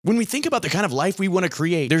When we think about the kind of life we want to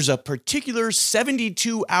create, there's a particular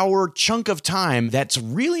 72-hour chunk of time that's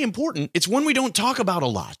really important. It's one we don't talk about a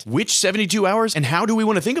lot. Which 72 hours and how do we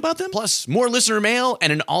want to think about them? Plus, more listener mail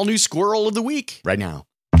and an all-new Squirrel of the Week right now.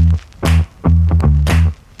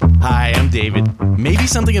 Hi, I'm David. Maybe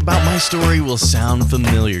something about my story will sound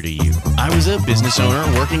familiar to you. I was a business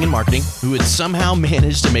owner working in marketing who had somehow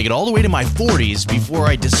managed to make it all the way to my 40s before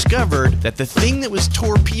I discovered that the thing that was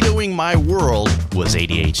torpedoing my world was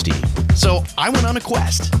ADHD. So I went on a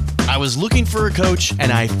quest. I was looking for a coach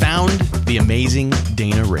and I found the amazing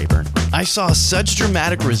Dana Rayburn. I saw such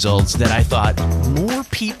dramatic results that I thought more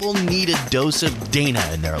people need a dose of Dana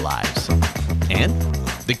in their lives. And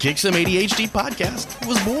the Kick Some ADHD podcast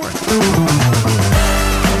was born.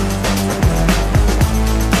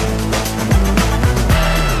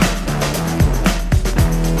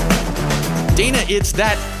 Dana, it's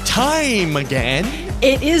that time again.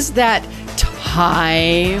 It is that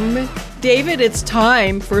time. David, it's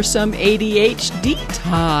time for some ADHD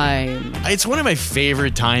time. It's one of my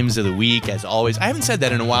favorite times of the week, as always. I haven't said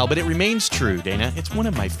that in a while, but it remains true, Dana. It's one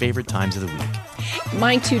of my favorite times of the week.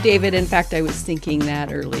 Mine too, David. In fact, I was thinking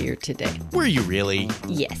that earlier today. Were you really?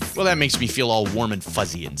 Yes. Well, that makes me feel all warm and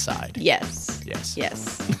fuzzy inside. Yes. Yes.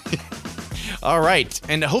 Yes. All right.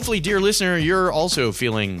 And hopefully, dear listener, you're also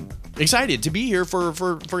feeling excited to be here for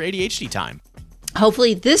ADHD time.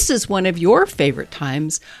 Hopefully, this is one of your favorite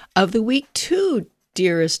times of the week too,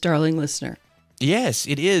 dearest darling listener. Yes,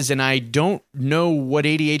 it is. And I don't know what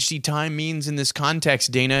ADHD time means in this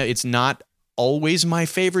context, Dana. It's not always my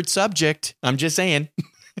favorite subject. I'm just saying.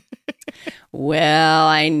 Well,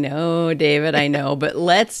 I know, David, I know, but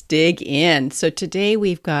let's dig in. So today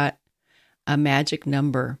we've got a magic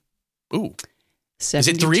number. Ooh.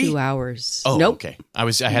 72 Is it 3 hours. Oh, nope. okay.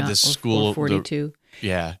 I had this school. 42.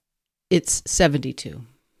 Yeah. It's 72.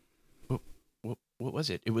 What was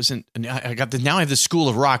it? It wasn't. I got the. Now I have the School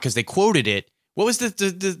of Rock because they quoted it. What was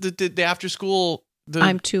the after school?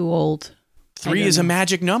 I'm too old. 3 is a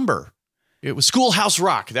magic number. It was Schoolhouse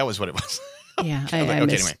Rock. That was what it was. Yeah,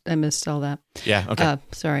 anyway. I missed all that. Yeah. Okay.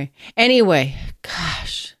 Sorry. Anyway,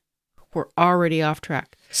 gosh, we're already off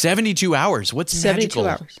track. 72 hours. What's 72 magical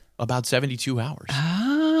hours. about 72 hours?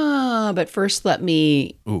 But first, let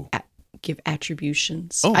me give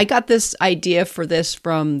attributions. I got this idea for this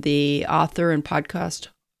from the author and podcast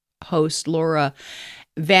host, Laura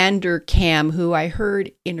Vanderkam, who I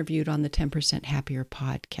heard interviewed on the 10% Happier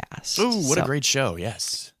podcast. Oh, what a great show.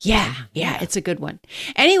 Yes. Yeah, it's a good one.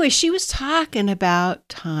 Anyway, she was talking about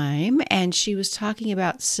time, and she was talking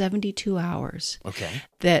about 72 hours. Okay.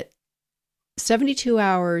 That 72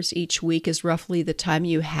 hours each week is roughly the time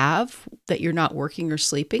you have that you're not working or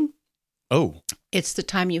sleeping. Oh. It's the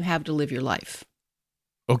time you have to live your life.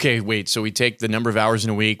 Okay, wait. So we take the number of hours in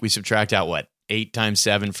a week, we subtract out what? 8 times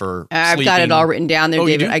 7 for I've sleeping. got it all written down there,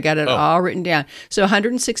 David. I got it Oh. all written down. So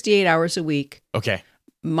 168 hours a week. Okay.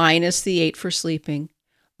 Minus the 8 for sleeping,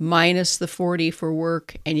 minus the 40 for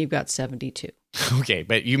work, and you've got 72. Okay,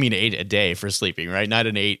 but you mean 8 a day for sleeping, right? Not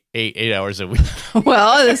an 8 hours a week.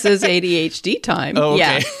 Well, this is ADHD time. Oh,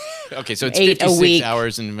 okay. Yeah. Okay, so it's 8 a 56 week.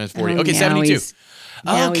 hours and 40. Oh, Okay, now 72.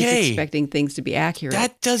 Now Okay. he's expecting things to be accurate.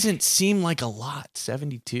 That doesn't seem like a lot,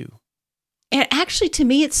 72. And actually, to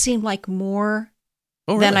me, it seemed like more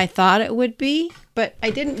Oh, than really? I thought it would be. But I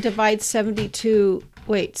didn't divide 72.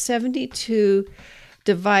 Wait, 72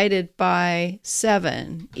 divided by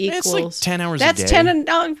 7 equals... It's like 10 hours a That's day. 10 and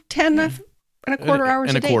a quarter hours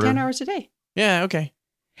and a a day. quarter. 10 hours a day. Yeah, okay.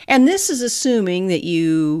 And this is assuming that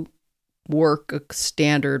you work a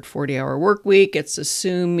standard 40-hour work week. It's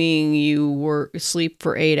assuming you sleep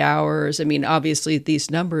for 8 hours. I mean, obviously,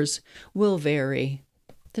 these numbers will vary.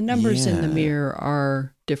 The numbers in the mirror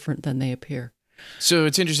are different than they appear. So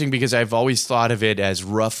it's interesting because I've always thought of it as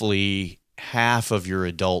roughly half of your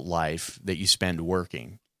adult life that you spend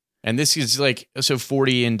working. And this is like, so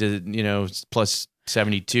 40 into, plus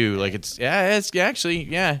 72. Like it's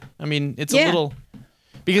actually. I mean, it's a little,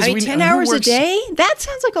 because 10 hours a day? That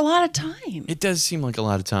sounds like a lot of time. It does seem like a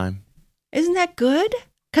lot of time. Isn't that good?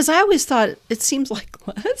 Because I always thought it seems like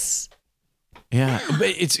less. Yeah.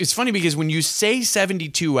 But it's funny because when you say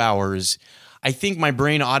 72 hours, I think my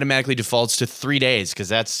brain automatically defaults to 3 days because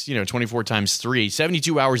that's, 24 times 3.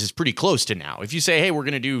 72 hours is pretty close to now. If you say, hey, we're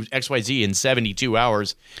going to do XYZ in 72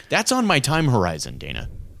 hours, that's on my time horizon, Dana.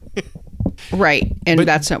 Right. And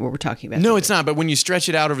that's not what we're talking about. No, it's not. But when you stretch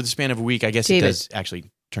it out over the span of a week, I guess David, it does actually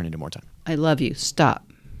turn into more time. I love you. Stop.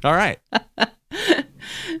 All right.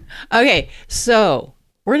 Okay. So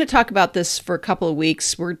we're going to talk about this for a couple of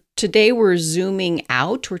weeks. Today we're zooming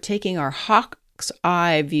out. We're taking our hawk's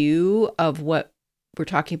eye view of what we're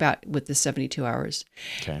talking about with the 72 hours.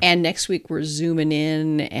 Okay. And next week we're zooming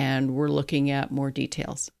in and we're looking at more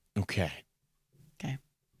details. Okay. Okay.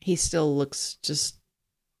 He still looks just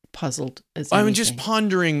puzzled as I'm anything. just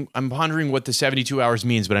pondering. I'm pondering what the 72 hours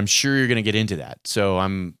means, but I'm sure you're going to get into that. So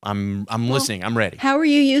I'm listening. I'm ready. How are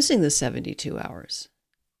you using the 72 hours?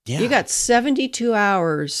 Yeah. You got 72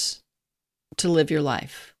 hours to live your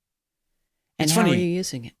life. And It's how funny. are you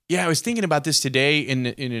using it? Yeah, I was thinking about this today in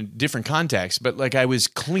a different context, but like I was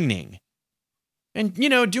cleaning and,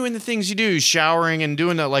 doing the things you do, showering and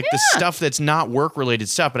doing the stuff that's not work-related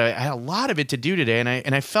stuff. But I had a lot of it to do today,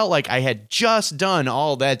 and I felt like I had just done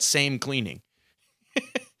all that same cleaning.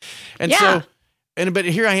 And but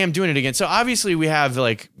here I am doing it again. So obviously we have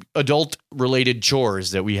like adult-related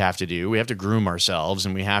chores that we have to do. We have to groom ourselves,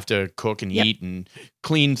 and we have to cook and eat and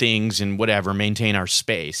clean things and whatever, maintain our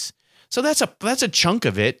space. So that's a chunk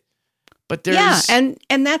of it, but there's and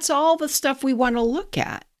that's all the stuff we want to look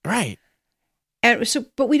at, right? And so,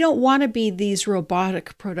 but we don't want to be these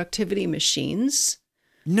robotic productivity machines.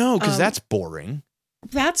 No, because that's boring.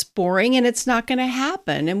 That's boring, and it's not going to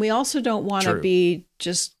happen. And we also don't want to be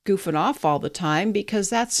just goofing off all the time because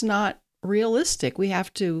that's not realistic. We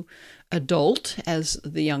have to adult, as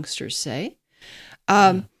the youngsters say.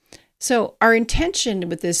 So our intention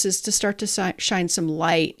with this is to start to shine some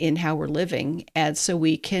light in how we're living, and so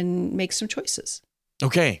we can make some choices.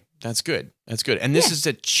 Okay, that's good. That's good. And this is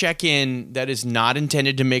a check-in that is not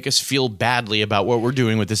intended to make us feel badly about what we're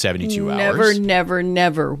doing with the 72 hours.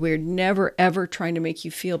 Never. We're never, ever trying to make you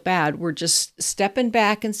feel bad. We're just stepping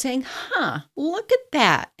back and saying, look at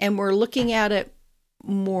that. And we're looking at it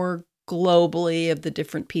more globally of the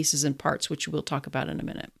different pieces and parts, which we'll talk about in a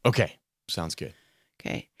minute. Okay, sounds good.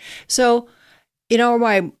 Okay. So,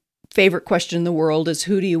 my favorite question in the world is,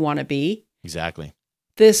 who do you want to be? Exactly.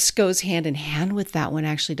 This goes hand in hand with that one,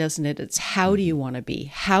 actually, doesn't it? It's how do you want to be?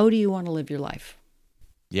 How do you want to live your life?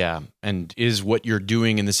 Yeah. And is what you're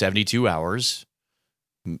doing in the 72 hours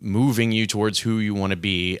moving you towards who you want to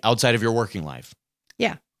be outside of your working life?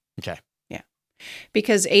 Yeah. Okay. Yeah.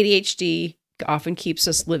 Because ADHD often keeps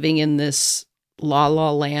us living in this la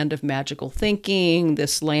land of magical thinking,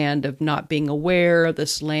 this land of not being aware,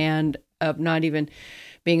 this land of not even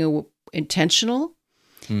being intentional,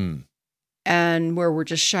 and where we're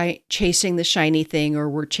just chasing the shiny thing, or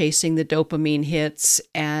we're chasing the dopamine hits,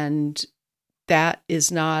 and that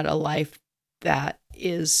is not a life that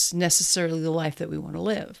is necessarily the life that we want to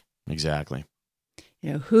live. Exactly.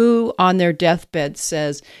 Who on their deathbed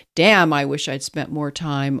says, damn, I wish I'd spent more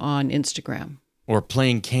time on Instagram. Or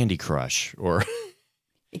playing Candy Crush, or...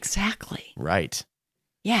 Exactly. Right.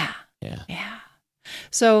 Yeah. Yeah. Yeah.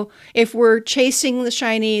 So if we're chasing the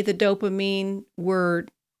shiny, the dopamine, we're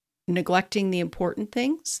neglecting the important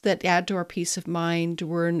things that add to our peace of mind.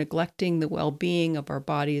 We're neglecting the well-being of our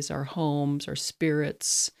bodies, our homes, our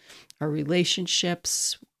spirits, our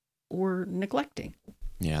relationships. We're neglecting.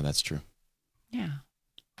 Yeah, that's true. Yeah.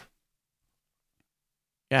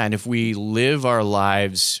 Yeah, and if we live our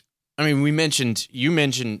lives... you mentioned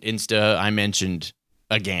Insta, I mentioned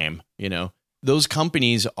a game, Those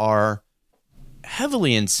companies are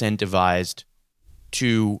heavily incentivized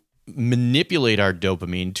to manipulate our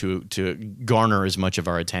dopamine to garner as much of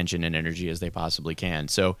our attention and energy as they possibly can.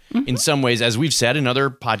 So in some ways, as we've said in other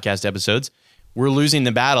podcast episodes, we're losing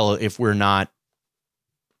the battle if we're not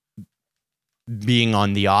being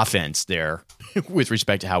on the offense there with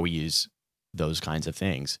respect to how we use those kinds of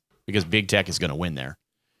things, because big tech is going to win there.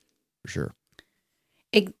 For sure.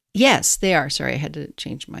 Yes, they are. Sorry, I had to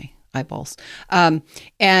change my eyeballs.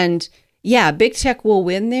 And yeah, big tech will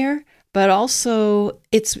win there, but also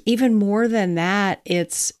it's even more than that.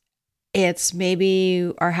 It's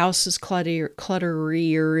maybe our house is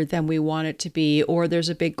clutterier than we want it to be, or there's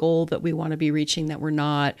a big goal that we want to be reaching that we're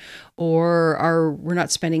not, or we're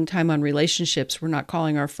not spending time on relationships. We're not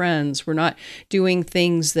calling our friends. We're not doing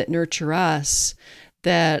things that nurture us,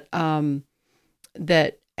 that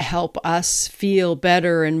help us feel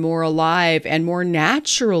better and more alive and more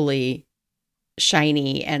naturally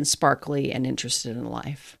shiny and sparkly and interested in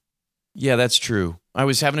life. Yeah, that's true. I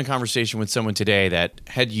was having a conversation with someone today that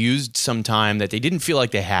had used some time that they didn't feel like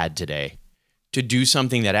they had today to do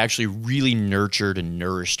something that actually really nurtured and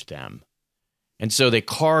nourished them. And so they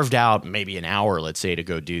carved out maybe an hour, let's say, to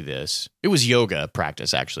go do this. It was yoga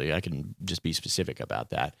practice, actually. I can just be specific about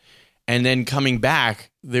that. And then coming back,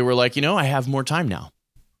 they were like, I have more time now.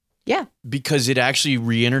 Yeah. Because it actually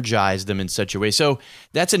re-energized them in such a way. So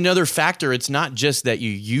that's another factor. It's not just that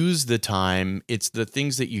you use the time, it's the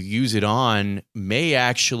things that you use it on may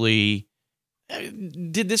actually...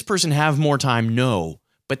 Did this person have more time? No.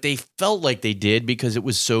 But they felt like they did because it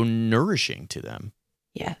was so nourishing to them.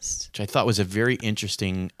 Yes. Which I thought was a very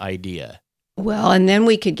interesting idea. Well, and then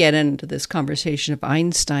we could get into this conversation of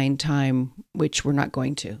Einstein time, which we're not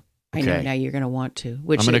going to. I know Okay. now you're going to want to.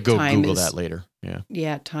 Which I'm going to go time Google is- that later. Yeah.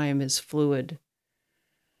 Yeah, time is fluid.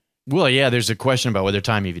 Well, yeah, there's a question about whether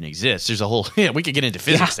time even exists. There's a whole, we could get into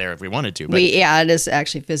physics there if we wanted to. But It is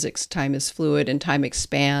actually physics. Time is fluid and time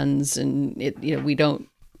expands, and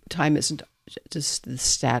time isn't just the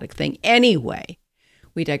static thing. Anyway,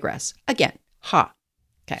 we digress. Again,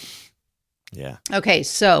 Okay. yeah. Okay,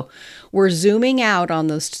 so we're zooming out on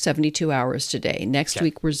those 72 hours today. Next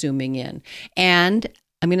week, we're zooming in. And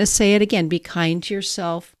I'm going to say it again, be kind to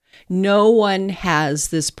yourself. No one has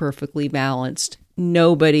this perfectly balanced.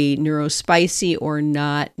 Nobody, neurospicy or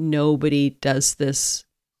not, nobody does this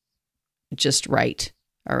just right.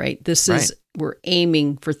 All right. We're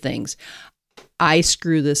aiming for things. I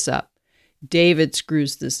screw this up. David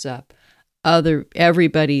screws this up.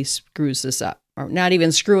 Everybody screws this up. Or not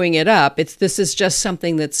even screwing it up. This is just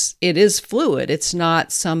something it is fluid. It's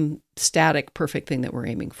not some static, perfect thing that we're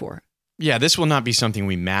aiming for. Yeah, this will not be something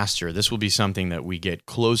we master. This will be something that we get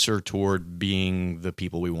closer toward being the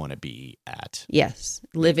people we want to be at. Yes,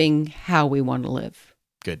 living how we want to live.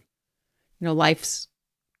 Good. Life's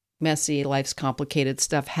messy, life's complicated,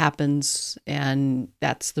 stuff happens, and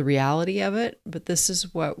that's the reality of it. But this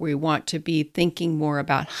is what we want to be thinking more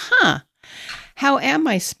about. How am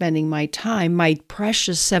I spending my time, my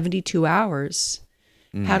precious 72 hours?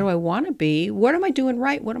 How do I want to be? What am I doing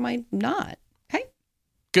right? What am I not? Okay?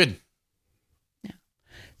 Good.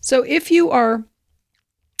 So if you are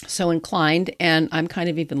so inclined, and I'm kind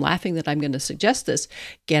of even laughing that I'm going to suggest this,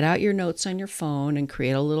 get out your notes on your phone and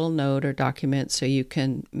create a little note or document so you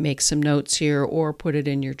can make some notes here or put it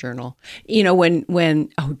in your journal.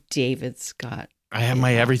 David's got... I have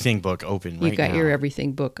my everything book open right now. You've got your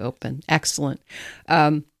everything book open. Excellent.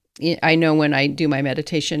 I know when I do my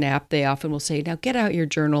meditation app, they often will say, now get out your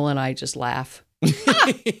journal, and I just laugh. Bold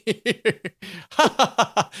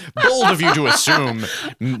of you to assume.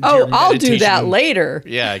 I'll do that later.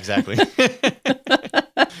 Yeah, exactly.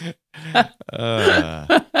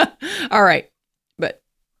 All right. But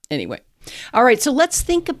anyway. All right. So let's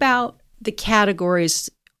think about the categories,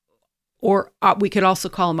 or we could also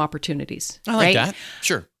call them opportunities. I like that.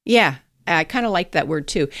 Sure. Yeah. I kind of like that word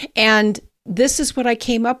too. And this is what I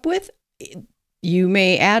came up with. You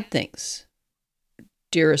may add things,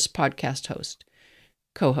 dearest podcast host,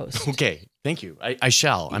 co-host. Okay. Thank you. I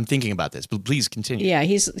shall. I'm thinking about this, but please continue. Yeah.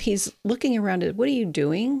 He's looking around at, what are you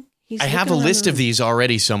doing? I have a list of these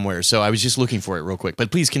already somewhere, so I was just looking for it real quick, but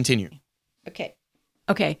please continue. Okay.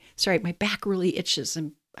 Sorry. My back really itches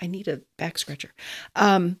and I need a back scratcher.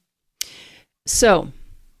 So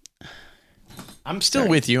I'm still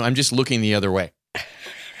with you. I'm just looking the other way.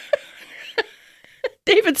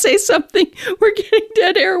 David, say something. We're getting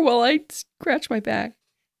dead air while I scratch my back.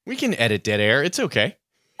 We can edit dead air. It's okay.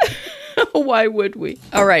 Why would we?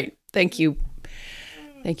 All right. Thank you.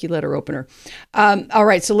 Thank you, letter opener. All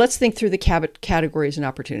right. So let's think through the categories and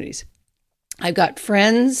opportunities. I've got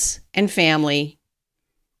friends and family,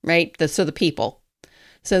 right? So the people.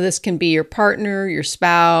 So this can be your partner, your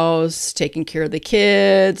spouse, taking care of the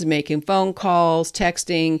kids, making phone calls,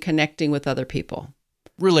 texting, connecting with other people.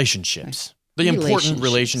 Relationships. The important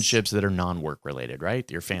relationships that are non-work related,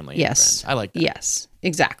 right? Your family and friends. I like that. Yes,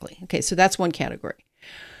 exactly. Okay, so that's one category.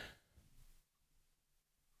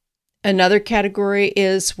 Another category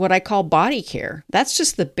is what I call body care. That's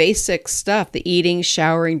just the basic stuff, the eating,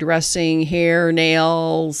 showering, dressing, hair,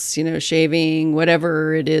 nails, shaving,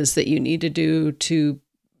 whatever it is that you need to do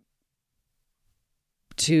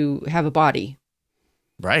to have a body.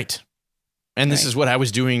 Right. And this is what I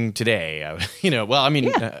was doing today. I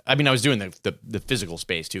was doing the physical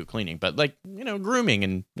space too, cleaning, but grooming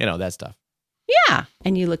and, that stuff. Yeah.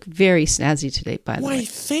 And you look very snazzy today, by the way. Why,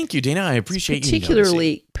 thank you, Dana. I appreciate you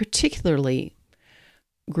particularly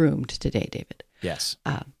groomed today, David. Yes.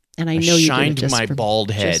 And I know you shined my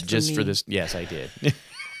bald head just for this. Yes, I did.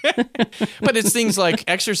 But it's things like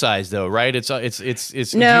exercise, though, right? It's No,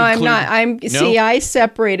 I'm not. See, I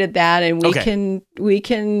separated that, and we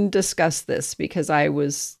can discuss this because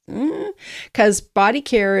because body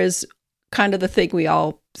care is kind of the thing we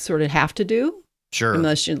all sort of have to do. Sure.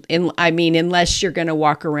 Unless you're going to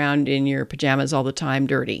walk around in your pajamas all the time,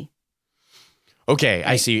 dirty. Okay, right.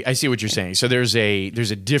 I see what you're saying. So there's a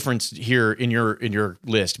difference here in your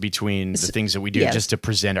list between the things that we do just to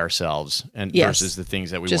present ourselves and versus the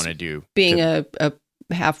things that we want to do. Being a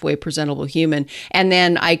halfway presentable human. And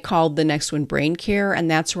then I called the next one brain care,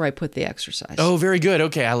 and that's where I put the exercise. Oh, very good.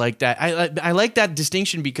 Okay, I like that. I like that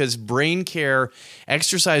distinction because brain care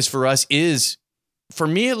exercise for us is for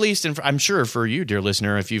me at least, and I'm sure for you, dear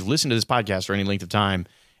listener, if you've listened to this podcast for any length of time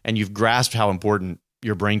and you've grasped how important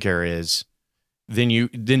your brain care is,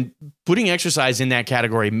 then putting exercise in that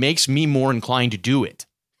category makes me more inclined to do it.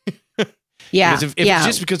 Yeah. Because if it's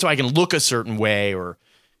just because so I can look a certain way or,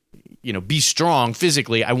 be strong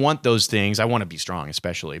physically, I want those things. I want to be strong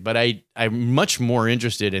especially, but I'm much more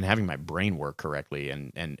interested in having my brain work correctly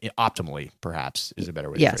and optimally, perhaps is a better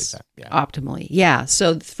way to phrase that. Yeah. Optimally. Yeah.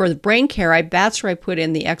 So for the brain care, that's where I put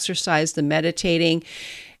in the exercise, the meditating,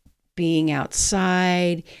 being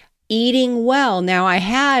outside, eating well. Now I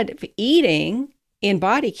had eating in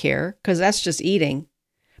body care because that's just eating.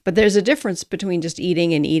 But there's a difference between just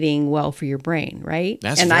eating and eating well for your brain, right?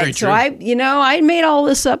 That's very true. So I made all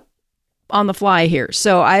this up on the fly here.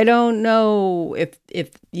 So I don't know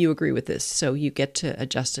if you agree with this. So you get to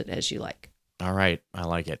adjust it as you like. All right. I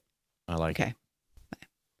like it. Okay.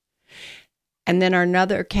 And then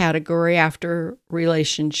another category after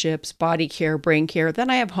relationships, body care, brain care. Then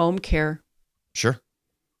I have home care. Sure.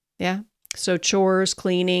 Yeah. So chores,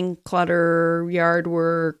 cleaning, clutter, yard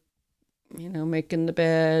work, making the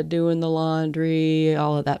bed, doing the laundry,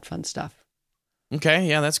 all of that fun stuff. Okay.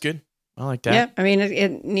 Yeah, that's good. I like that. Yeah. I mean,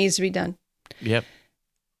 it needs to be done. Yep.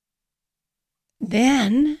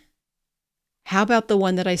 Then, how about the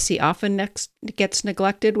one that I see often gets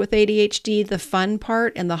neglected with ADHD, the fun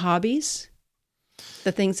part and the hobbies?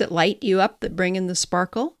 The things that light you up, that bring in the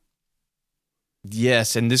sparkle?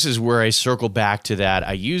 Yes, and this is where I circle back to that.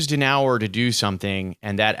 I used an hour to do something,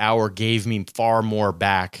 and that hour gave me far more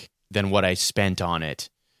back than what I spent on it.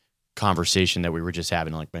 Conversation that we were just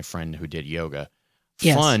having, like my friend who did yoga.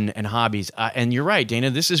 Yes. Fun and hobbies. And you're right, Dana,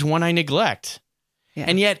 this is one I neglect. Yeah.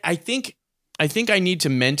 And yet I think I need to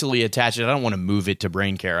mentally attach it. I don't want to move it to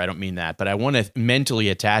brain care. I don't mean that, but I want to mentally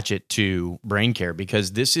attach it to brain care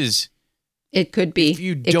because this is... It could be.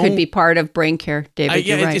 It could be part of brain care, David.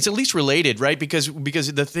 You're right. It's at least related, right? Because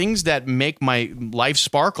the things that make my life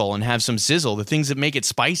sparkle and have some sizzle, the things that make it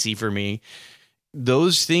spicy for me,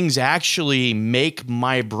 those things actually make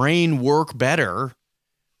my brain work better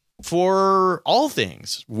for all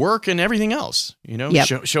things, work and everything else.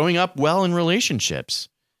 Showing up well in relationships.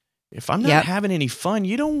 If I'm not having any fun,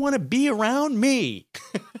 you don't want to be around me.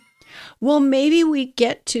 Well, maybe we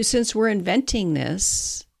get to, since we're inventing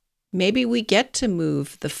this, maybe we get to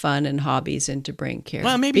move the fun and hobbies into brain care.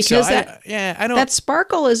 Well, maybe because so. I don't. That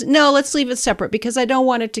sparkle is, no, let's leave it separate because I don't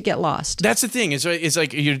want it to get lost. That's the thing. It's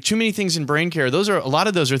like too many things in brain care. A lot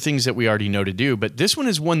of those are things that we already know to do. But this one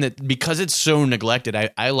is one that, because it's so neglected,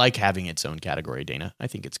 I like having its own category, Dana. I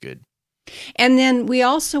think it's good. And then we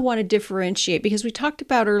also want to differentiate because we talked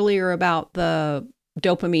about earlier about the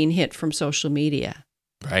dopamine hit from social media.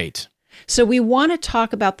 Right. So we want to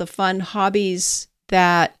talk about the fun hobbies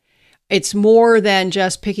that it's more than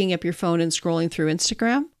just picking up your phone and scrolling through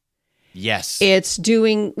Instagram. Yes. It's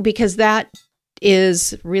doing, because that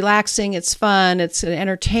is relaxing, it's fun, it's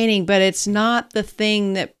entertaining, but it's not the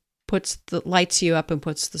thing that lights you up and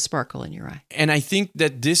puts the sparkle in your eye. And I think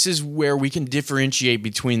that this is where we can differentiate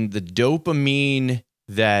between the dopamine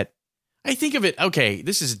that I think of it. Okay,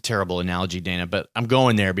 this is a terrible analogy, Dana, but I'm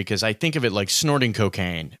going there because I think of it like snorting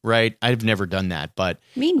cocaine, right? I've never done that, but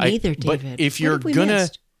me neither, David. But if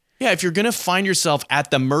you're gonna find yourself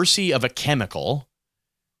at the mercy of a chemical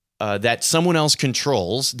that someone else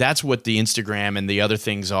controls, that's what the Instagram and the other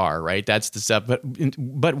things are, right? That's the stuff.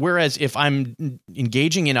 But whereas if I'm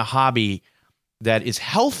engaging in a hobby that is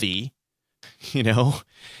healthy,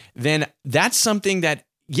 then that's something that,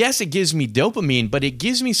 yes, it gives me dopamine, but it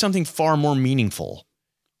gives me something far more meaningful.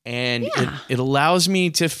 And it allows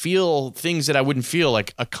me to feel things that I wouldn't feel,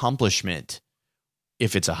 like accomplishment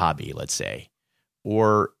if it's a hobby, let's say.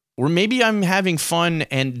 Or maybe I'm having fun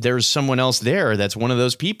and there's someone else there that's one of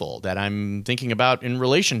those people that I'm thinking about in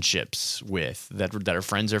relationships with that are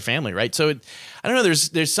friends or family, right? So I don't know.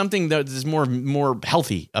 There's something that is more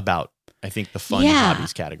healthy about, I think, the fun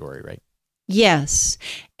hobbies category, right? Yes.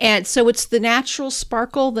 And so it's the natural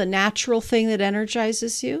sparkle, the natural thing that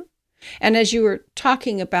energizes you. And as you were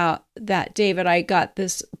talking about that, David, I got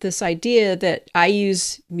this idea that I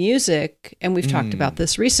use music, and we've talked about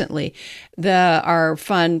this recently, our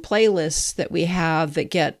fun playlists that we have that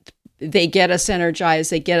get us energized,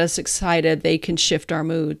 they get us excited, they can shift our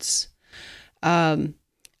moods.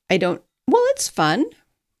 It's fun.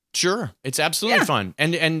 Sure. It's absolutely fun.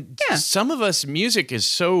 And some of us, music is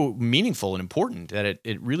so meaningful and important that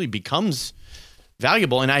it really becomes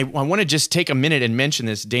valuable. And I want to just take a minute and mention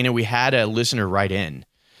this. Dana, we had a listener write in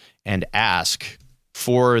and ask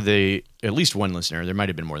for at least one listener, there might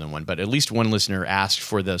have been more than one, but at least one listener asked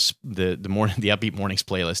for the Upbeat Mornings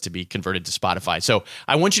playlist to be converted to Spotify. So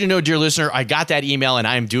I want you to know, dear listener, I got that email and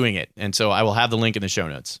I am doing it. And so I will have the link in the show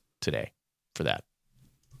notes today for that.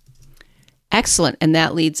 Excellent. And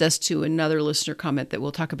that leads us to another listener comment that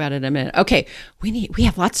we'll talk about in a minute. Okay, we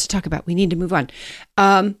have lots to talk about. We need to move on.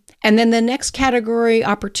 And then the next category,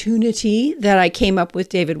 opportunity, that I came up with,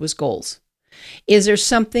 David, was goals. Is there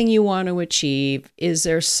something you want to achieve? Is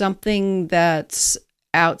there something that's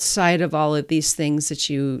outside of all of these things that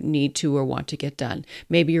you need to or want to get done?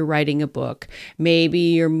 Maybe you're writing a book. Maybe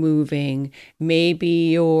you're moving.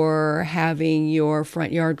 Maybe you're having your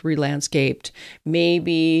front yard re-landscaped.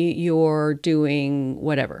 Maybe you're doing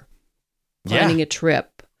whatever, planning a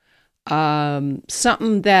trip.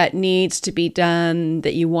 Something that needs to be done,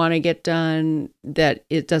 that you want to get done, that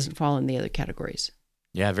it doesn't fall in the other categories.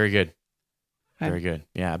 Yeah, very good. Very good.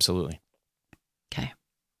 Yeah, absolutely.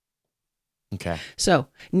 Okay. So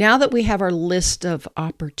now that we have our list of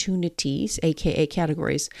opportunities, aka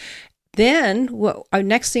categories, then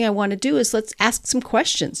next thing I want to do is let's ask some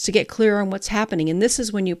questions to get clear on what's happening. And this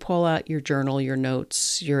is when you pull out your journal, your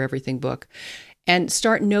notes, your everything book, and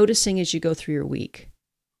start noticing as you go through your week.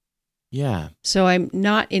 Yeah. So I'm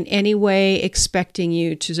not in any way expecting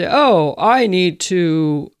you to say, oh, I need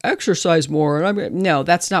to exercise more. No,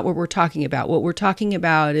 that's not what we're talking about. What we're talking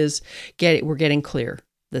about is we're getting clear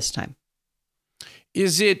this time.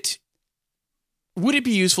 Would it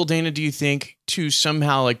be useful, Dana, do you think, to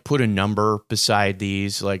somehow like put a number beside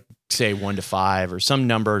these, like say 1 to 5 or some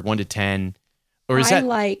number, 1 to 10? Or is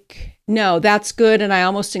no, that's good. And I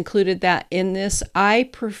almost included that in this. I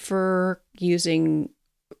prefer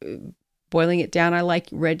boiling it down. I like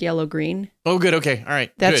red, yellow, green. Oh, good. Okay. All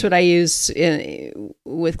right. That's good. what I use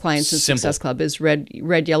with clients in Success Club is red,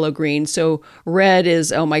 yellow, green. So red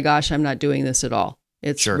is, oh my gosh, I'm not doing this at all.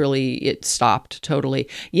 It's really, it stopped totally.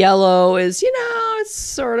 Yellow is, it's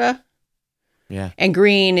sort of. Yeah. And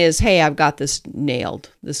green is, hey, I've got this nailed.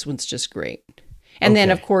 This one's just great. And then,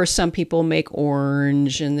 of course, some people make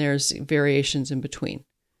orange and there's variations in between.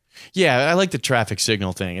 Yeah, I like the traffic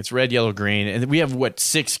signal thing. It's red, yellow, green. And we have,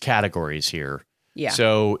 6 categories here. Yeah.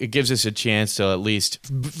 So it gives us a chance to at least,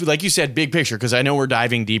 like you said, big picture, because I know we're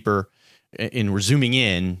diving deeper and we're zooming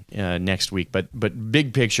in next week, but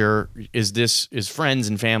big picture is friends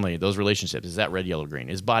and family, those relationships. Is that red, yellow, green?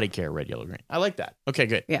 Is body care red, yellow, green? I like that. Okay,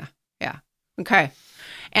 good. Yeah. Okay.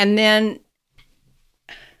 And then,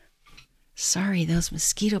 sorry, those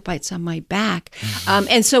mosquito bites on my back.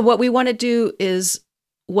 And so what we want to do is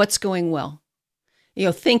what's going well.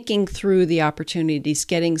 Thinking through the opportunities,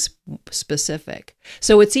 getting specific.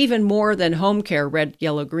 So it's even more than home care, red,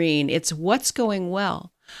 yellow, green. It's what's going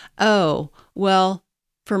well. Oh, well,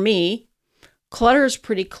 for me, clutter is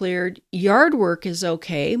pretty cleared. Yard work is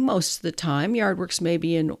okay most of the time. Yard work's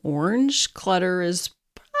maybe in orange. Clutter is,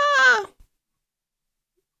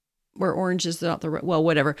 where orange is not the right, well,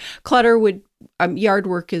 whatever. Clutter yard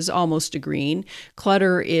work is almost a green.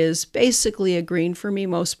 Clutter is basically a green for me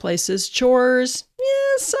most places. Chores,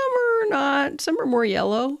 some are not. Some are more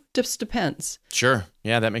yellow. Just depends. Sure.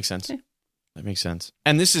 Yeah, that makes sense. Okay. That makes sense.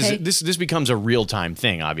 And this becomes a real-time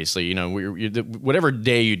thing, obviously. Whatever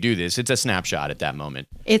day you do this, it's a snapshot at that moment.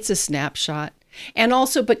 It's a snapshot. And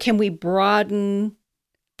also, but can we broaden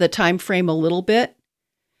the time frame a little bit?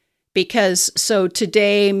 Because so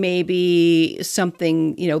today maybe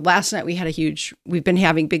something, last night we've been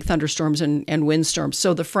having big thunderstorms and windstorms.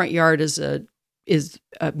 So the front yard is a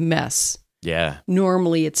mess. Yeah.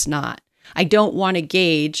 Normally it's not. I don't want to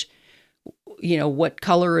gauge what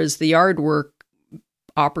color is the yard work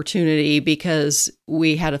opportunity because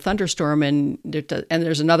we had a thunderstorm and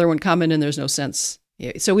there's another one coming and there's no sense.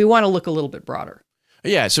 So we want to look a little bit broader.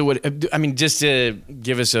 Yeah. So just to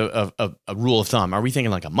give us a rule of thumb, are we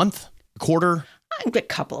thinking like a month, a quarter? A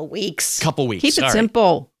couple of weeks. Keep it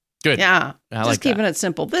simple. Good. Yeah. Just keeping it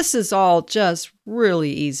simple. This is all just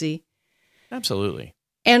really easy. Absolutely.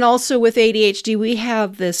 And also with ADHD, we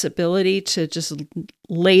have this ability to just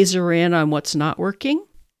laser in on what's not working.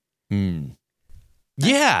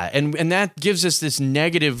 Yeah, and that gives us this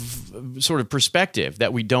negative sort of perspective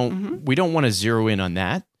that we don't want to zero in on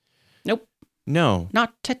that. Nope. No.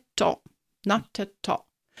 Not at all. Not at all.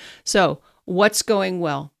 So what's going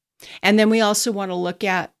well? And then we also want to look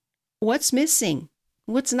at what's missing,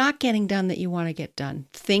 what's not getting done that you want to get done.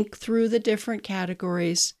 Think through the different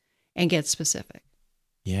categories and get specific.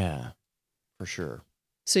 Yeah, for sure.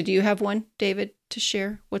 So do you have one, David, to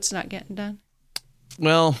share what's not getting done?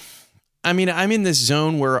 Well, I'm in this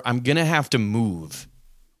zone where I'm going to have to move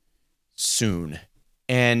soon.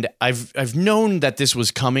 And I've known that this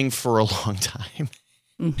was coming for a long time.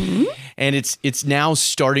 Mm-hmm. And it's now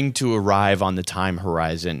starting to arrive on the time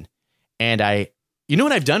horizon. And you know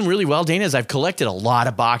what I've done really well, Dana, is I've collected a lot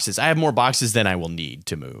of boxes. I have more boxes than I will need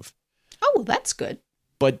to move. Oh, well, that's good.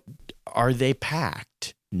 But are they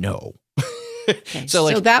packed? No. Okay. So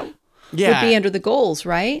that would be under the goals,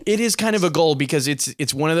 right? It is kind of a goal because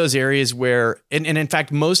it's one of those areas where, and in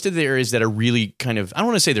fact, most of the areas that are really kind of, I don't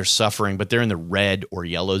want to say they're suffering, but they're in the red or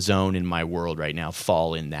yellow zone in my world right now,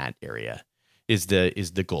 fall in that area, is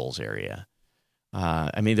the goals area.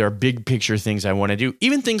 I mean, there are big picture things I want to do,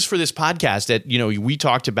 even things for this podcast that, we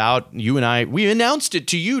talked about, you and I, we announced it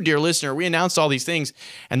to you, dear listener. We announced all these things,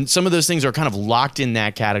 and some of those things are kind of locked in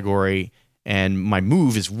that category. And my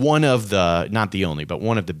move is one of the, not the only, but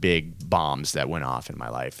one of the big bombs that went off in my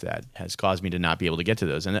life that has caused me to not be able to get to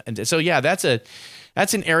those. And so, yeah, that's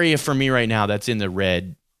an area for me right now that's in the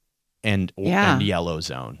red and yellow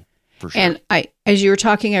zone for sure. And as you were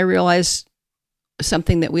talking, I realized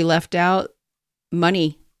something that we left out,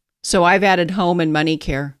 money. So I've added home and money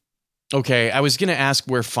care. Okay, I was going to ask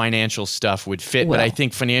where financial stuff would fit, but I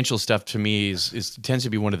think financial stuff to me tends to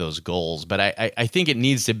be one of those goals. But I think it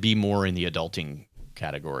needs to be more in the adulting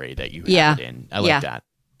category that you have it in. I like that.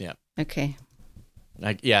 Yeah. Okay.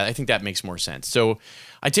 I think that makes more sense. So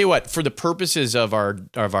I tell you what, for the purposes of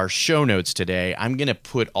our show notes today, I'm going to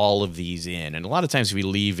put all of these in. And a lot of times we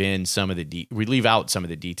leave out some of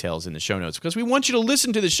the details in the show notes because we want you to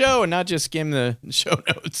listen to the show and not just skim the show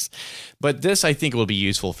notes. But this, I think, will be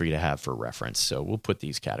useful for you to have for reference. So we'll put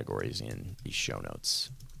these categories in these show notes.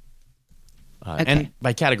 Okay. And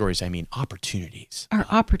by categories, I mean opportunities.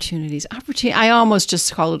 Opportunities. I almost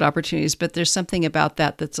just called it opportunities, but there's something about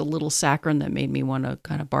that that's a little saccharine that made me want to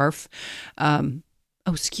kind of barf.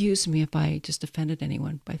 Excuse me if I just offended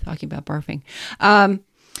anyone by talking about barfing.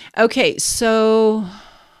 Okay, so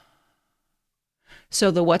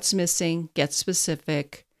the what's missing, get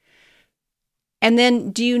specific. And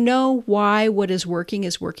then do you know why what is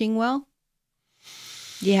working well?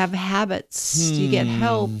 You have habits. Do you get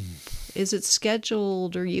help? Is it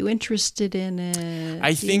scheduled? Are you interested in it?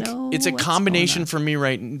 I think it's a combination for me,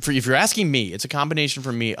 right? If you're asking me, it's a combination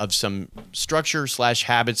for me of some structure /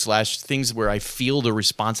 habits / things where I feel the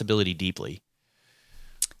responsibility deeply.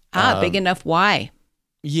 Big enough why?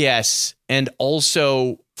 Yes. And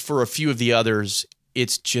also for a few of the others,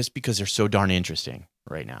 it's just because they're so darn interesting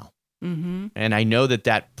right now. Mm-hmm. And I know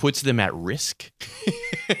that puts them at risk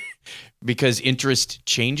because interest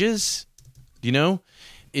changes,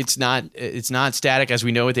 It's not static, as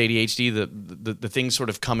we know with ADHD. The things sort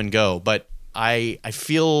of come and go. But I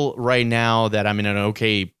feel right now that I'm in an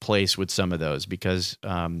okay place with some of those because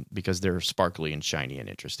they're sparkly and shiny and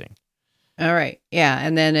interesting. All right, yeah,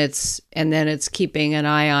 and then it's keeping an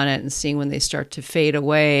eye on it and seeing when they start to fade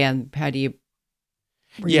away, and how do you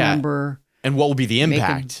remember? Yeah. And what will be the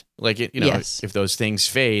impact? Yes. If those things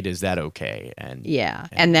fade, is that okay?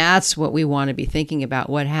 And that's what we want to be thinking about.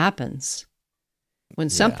 What happens when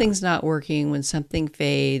something's not working, when something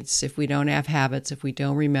fades, if we don't have habits, if we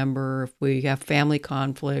don't remember, if we have family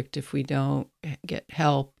conflict, if we don't get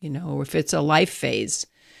help, if it's a life phase.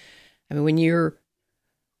 I mean, when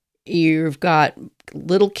you've got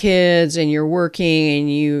little kids and you're working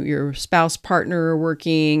and your spouse partner are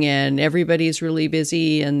working and everybody's really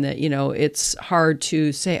busy and it's hard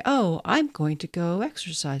to say, oh, I'm going to go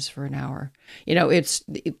exercise for an hour.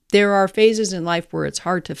 There are phases in life where it's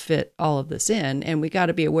hard to fit all of this in, and we got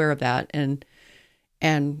to be aware of that and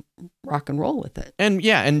rock and roll with it.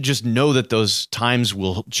 And just know that those times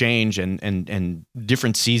will change and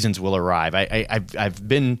different seasons will arrive. I've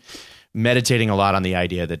been meditating a lot on the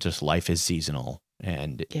idea that just life is seasonal,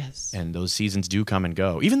 and those seasons do come and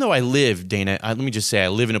go. Even though I live, Dana, let me just say I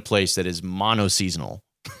live in a place that is mono-seasonal.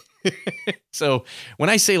 So when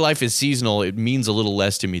I say life is seasonal, it means a little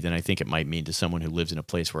less to me than I think it might mean to someone who lives in a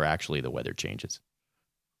place where actually the weather changes.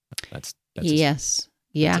 That's yes.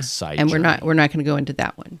 That's a side and journey. we're not going to go into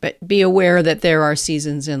that one, but be aware that there are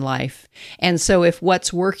seasons in life. And so if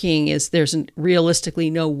what's working is there's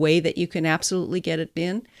realistically no way that you can absolutely get it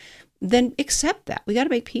in, then accept that. We got to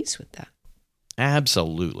make peace with that.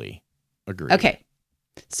 Absolutely. Agreed. Okay.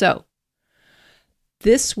 So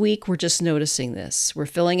this week, we're just noticing this. We're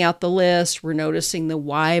filling out the list. We're noticing the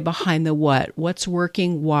why behind the what. What's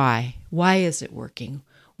working? Why? Why is it working?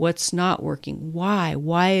 What's not working? Why?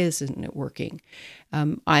 Why isn't it working?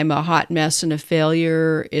 I'm a hot mess and a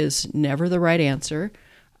failure is never the right answer.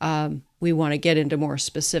 We want to get into more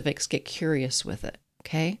specifics, get curious with it.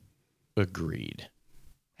 Okay? Agreed.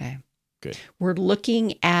 Okay. Good. We're looking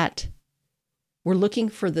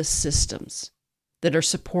for the systems that are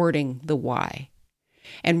supporting the why.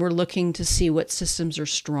 And we're looking to see what systems are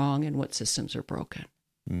strong and what systems are broken.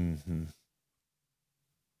 Mm-hmm.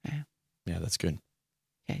 Yeah, that's good.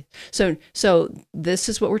 Okay. So this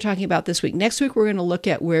is what we're talking about this week. Next week, we're going to look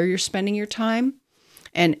at where you're spending your time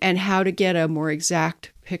and how to get a more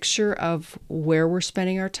exact picture of where we're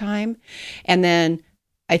spending our time. And then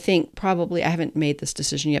I think probably, I haven't made this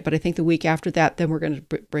decision yet, but I think the week after that, then we're going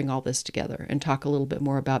to bring all this together and talk a little bit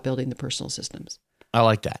more about building the personal systems. I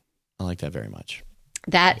like that. I like that very much.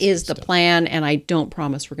 That is the plan, and I don't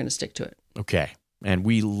promise we're going to stick to it. Okay. And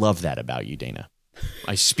we love that about you, Dana.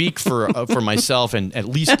 I speak for myself and at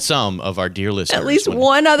least some of our dear listeners. At least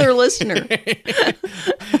one other listener.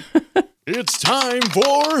 It's time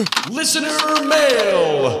for Listener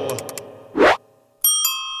Mail.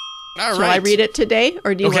 All Shall right. I read it today,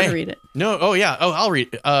 or do you want to read it? No. Oh, yeah. Oh, I'll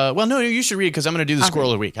read it. Well, no, you should read it because I'm going to do the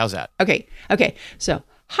Squirrel of the Week. How's that? Okay. So,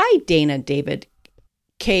 hi, Dana, David,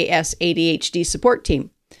 KS ADHD support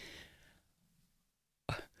team.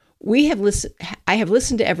 I have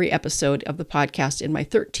listened to every episode of the podcast in my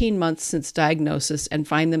 13 months since diagnosis and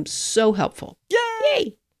find them so helpful.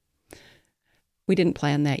 Yay! We didn't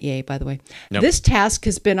plan that yay, by the way. Nope. This task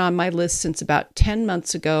has been on my list since about 10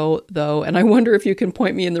 months ago, though, and I wonder if you can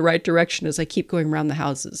point me in the right direction as I keep going around the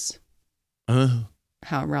houses.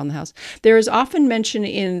 How around the house. There is often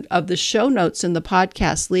mention of the show notes in the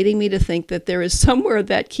podcast, leading me to think that there is somewhere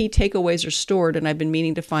that key takeaways are stored, and I've been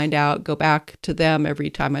meaning to find out, go back to them every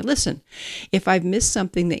time I listen. If I've missed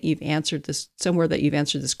something that you've answered this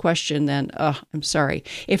question, then I'm sorry.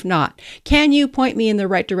 If not, can you point me in the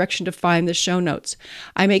right direction to find the show notes?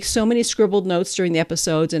 I make so many scribbled notes during the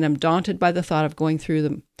episodes, and I'm daunted by the thought of going through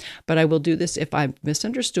them. But I will do this if I've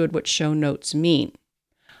misunderstood what show notes mean.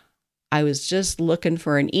 I was just looking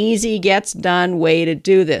for an easy gets done way to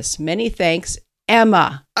do this. Many thanks,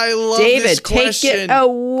 Emma. I love David, this question. Take it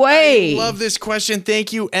away. I love this question.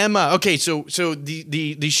 Thank you, Emma. Okay, so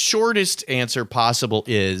the shortest answer possible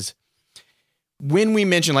is when we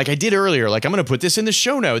mention, like I did earlier, like I'm going to put this in the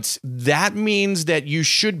show notes. That means that you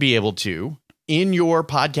should be able to, in your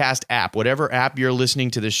podcast app, whatever app you're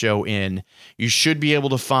listening to the show in, you should be able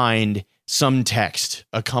to find some text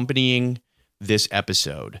accompanying this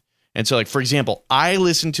episode. And so, like, for example, I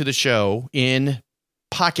listen to the show in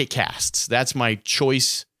Pocket Casts. That's my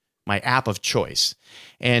choice, my app of choice.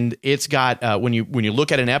 And it's got, when you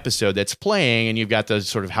look at an episode that's playing and you've got the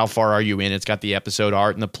sort of how far are you in, it's got the episode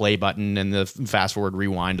art and the play button and the fast forward,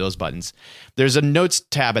 rewind, those buttons. There's a notes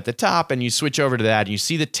tab at the top and you switch over to that and you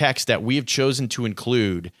see the text that we have chosen to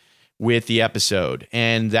include with the episode.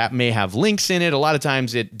 And that may have links in it. A lot of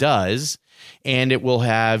times it does. And it will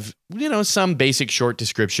have, some basic short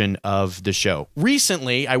description of the show.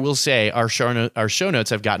 Recently, I will say our show notes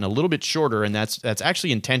have gotten a little bit shorter, and that's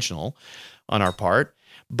actually intentional on our part.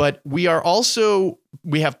 But we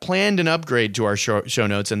have planned an upgrade to our show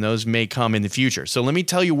notes, and those may come in the future. So let me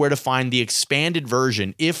tell you where to find the expanded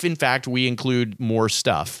version. If, in fact, we include more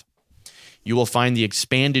stuff, you will find the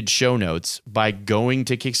expanded show notes by going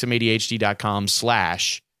to kicksomeadhd.com/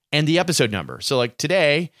 and the episode number. So like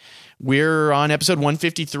today, we're on episode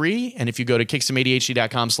 153, and if you go to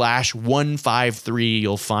kicksomeadhd.com/153,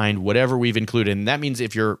 you'll find whatever we've included. And that means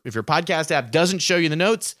if your podcast app doesn't show you the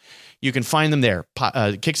notes, you can find them there,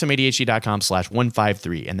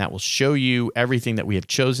 kicksomeadhd.com/153, and that will show you everything that we have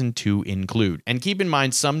chosen to include. And keep in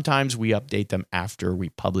mind, sometimes we update them after we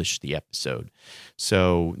publish the episode.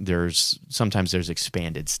 So sometimes there's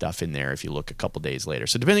expanded stuff in there if you look a couple days later.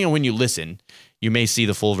 So depending on when you listen, you may see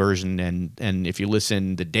the full version, and if you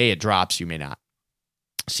listen the day it drops, you may not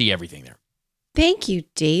see everything there. Thank you,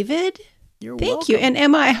 David. Thank you. And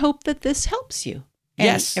Emma, I hope that this helps you. And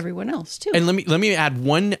yes, everyone else too. And let me add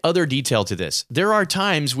one other detail to this. There are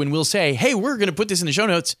times when we'll say, "Hey, we're going to put this in the show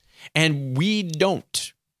notes," and we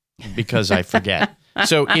don't because I forget.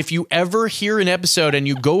 So if you ever hear an episode and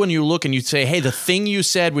you go and you look and you say, "Hey, the thing you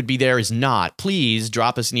said would be there is not," please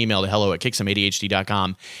drop us an email to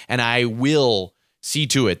hello@kicksomeadhd.com, and I will see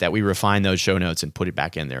to it that we refine those show notes and put it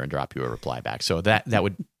back in there and drop you a reply back. So that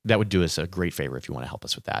would do us a great favor if you want to help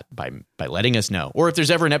us with that by letting us know. Or if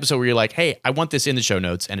there's ever an episode where you're like, "Hey, I want this in the show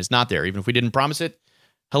notes," and it's not there, even if we didn't promise it,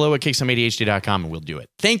 hello@kicksomeadhd.com, and we'll do it.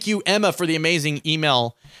 Thank you, Emma, for the amazing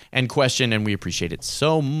email and question, and we appreciate it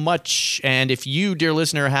so much. And if you, dear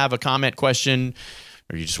listener, have a comment, question,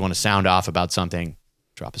 or you just want to sound off about something,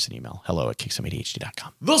 drop us an email,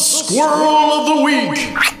 hello@kicksomeadhd.com. The Squirrel of the Week.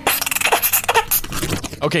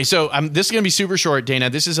 Okay, so this is going to be super short, Dana.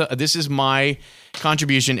 This is my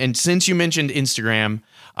contribution, and since you mentioned Instagram,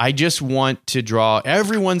 I just want to draw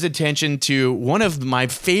everyone's attention to one of my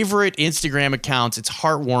favorite Instagram accounts. It's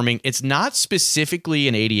heartwarming. It's not specifically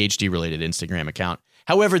an ADHD-related Instagram account.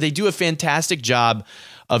 However, they do a fantastic job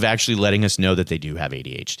of actually letting us know that they do have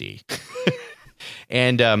ADHD.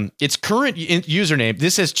 And its current username,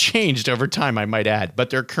 this has changed over time, I might add, but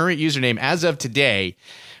their current username as of today,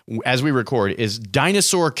 as we record, is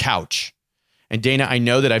Dinosaur Couch. And Dana, I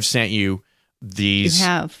know that I've sent you these. You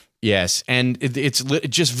have. Yes, and it's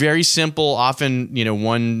just very simple, often,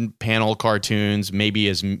 one panel cartoons, maybe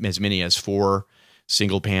as many as 4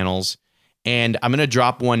 single panels. And I'm going to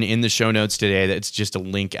drop one in the show notes today that's just a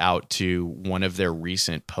link out to one of their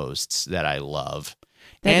recent posts that I love.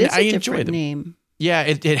 That is I a enjoy different them. name. Yeah,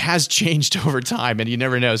 it has changed over time, and you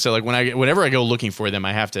never know. So like whenever I go looking for them,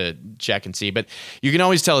 I have to check and see. But you can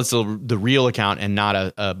always tell it's the real account and not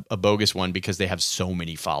a bogus one because they have so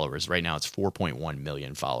many followers. Right now, it's 4.1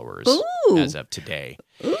 million followers as of today.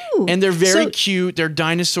 Ooh. And they're very cute. They're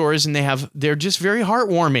dinosaurs, and they're just very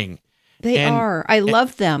heartwarming. They are. I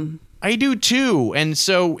love them. I do too. And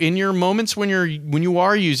so in your moments when you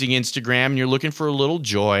are using Instagram and you're looking for a little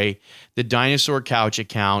joy, the Dinosaur Couch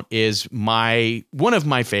account is one of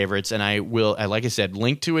my favorites. And I will, like I said,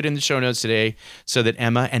 link to it in the show notes today so that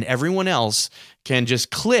Emma and everyone else can just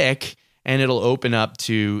click and it'll open up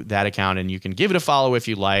to that account and you can give it a follow if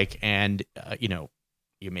you like. And,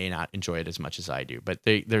 you may not enjoy it as much as I do, but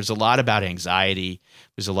there's a lot about anxiety.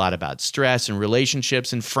 There's a lot about stress and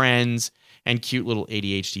relationships and friends and cute little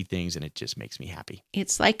ADHD things, and it just makes me happy.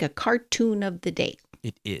 It's like a cartoon of the day.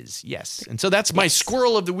 It is, yes. And so that's my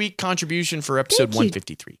Squirrel of the Week contribution for episode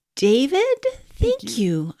 153. David, thank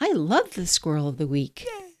you. I love the Squirrel of the Week.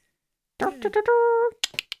 All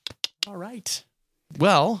right.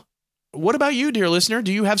 Well, what about you, dear listener?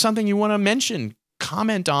 Do you have something you want to mention?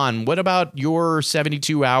 Comment on. What about your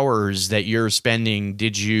 72 hours that you're spending?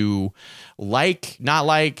 Did you like, not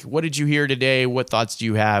like? What did you hear today? What thoughts do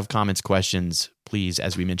you have? Comments, questions, please,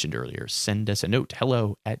 as we mentioned earlier, send us a note.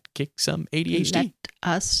 hello@kicksomeadhd. Let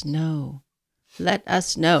us know. Let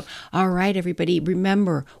us know. All right, everybody.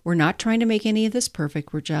 Remember, we're not trying to make any of this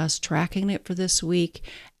perfect. We're just tracking it for this week.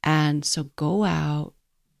 And so go out,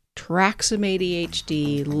 track some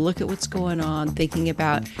ADHD, look at what's going on, thinking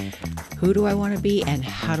about who do I want to be and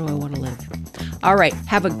how do I want to live. All right,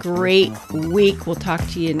 have a great week. We'll talk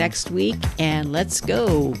to you next week, and let's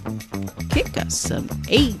go kick us some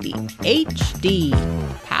ADHD.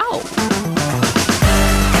 Pow!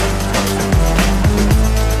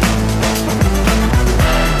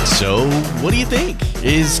 So, what do you think?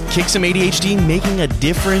 Is Kick Some ADHD making a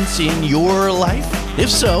difference in your life? If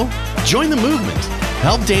so, join the movement.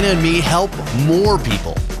 Help Dana and me help more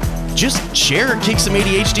people. Just share Kick Some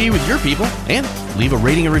ADHD with your people and leave a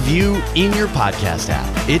rating and review in your podcast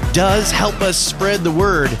app. It does help us spread the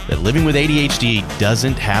word that living with ADHD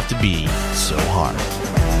doesn't have to be so hard.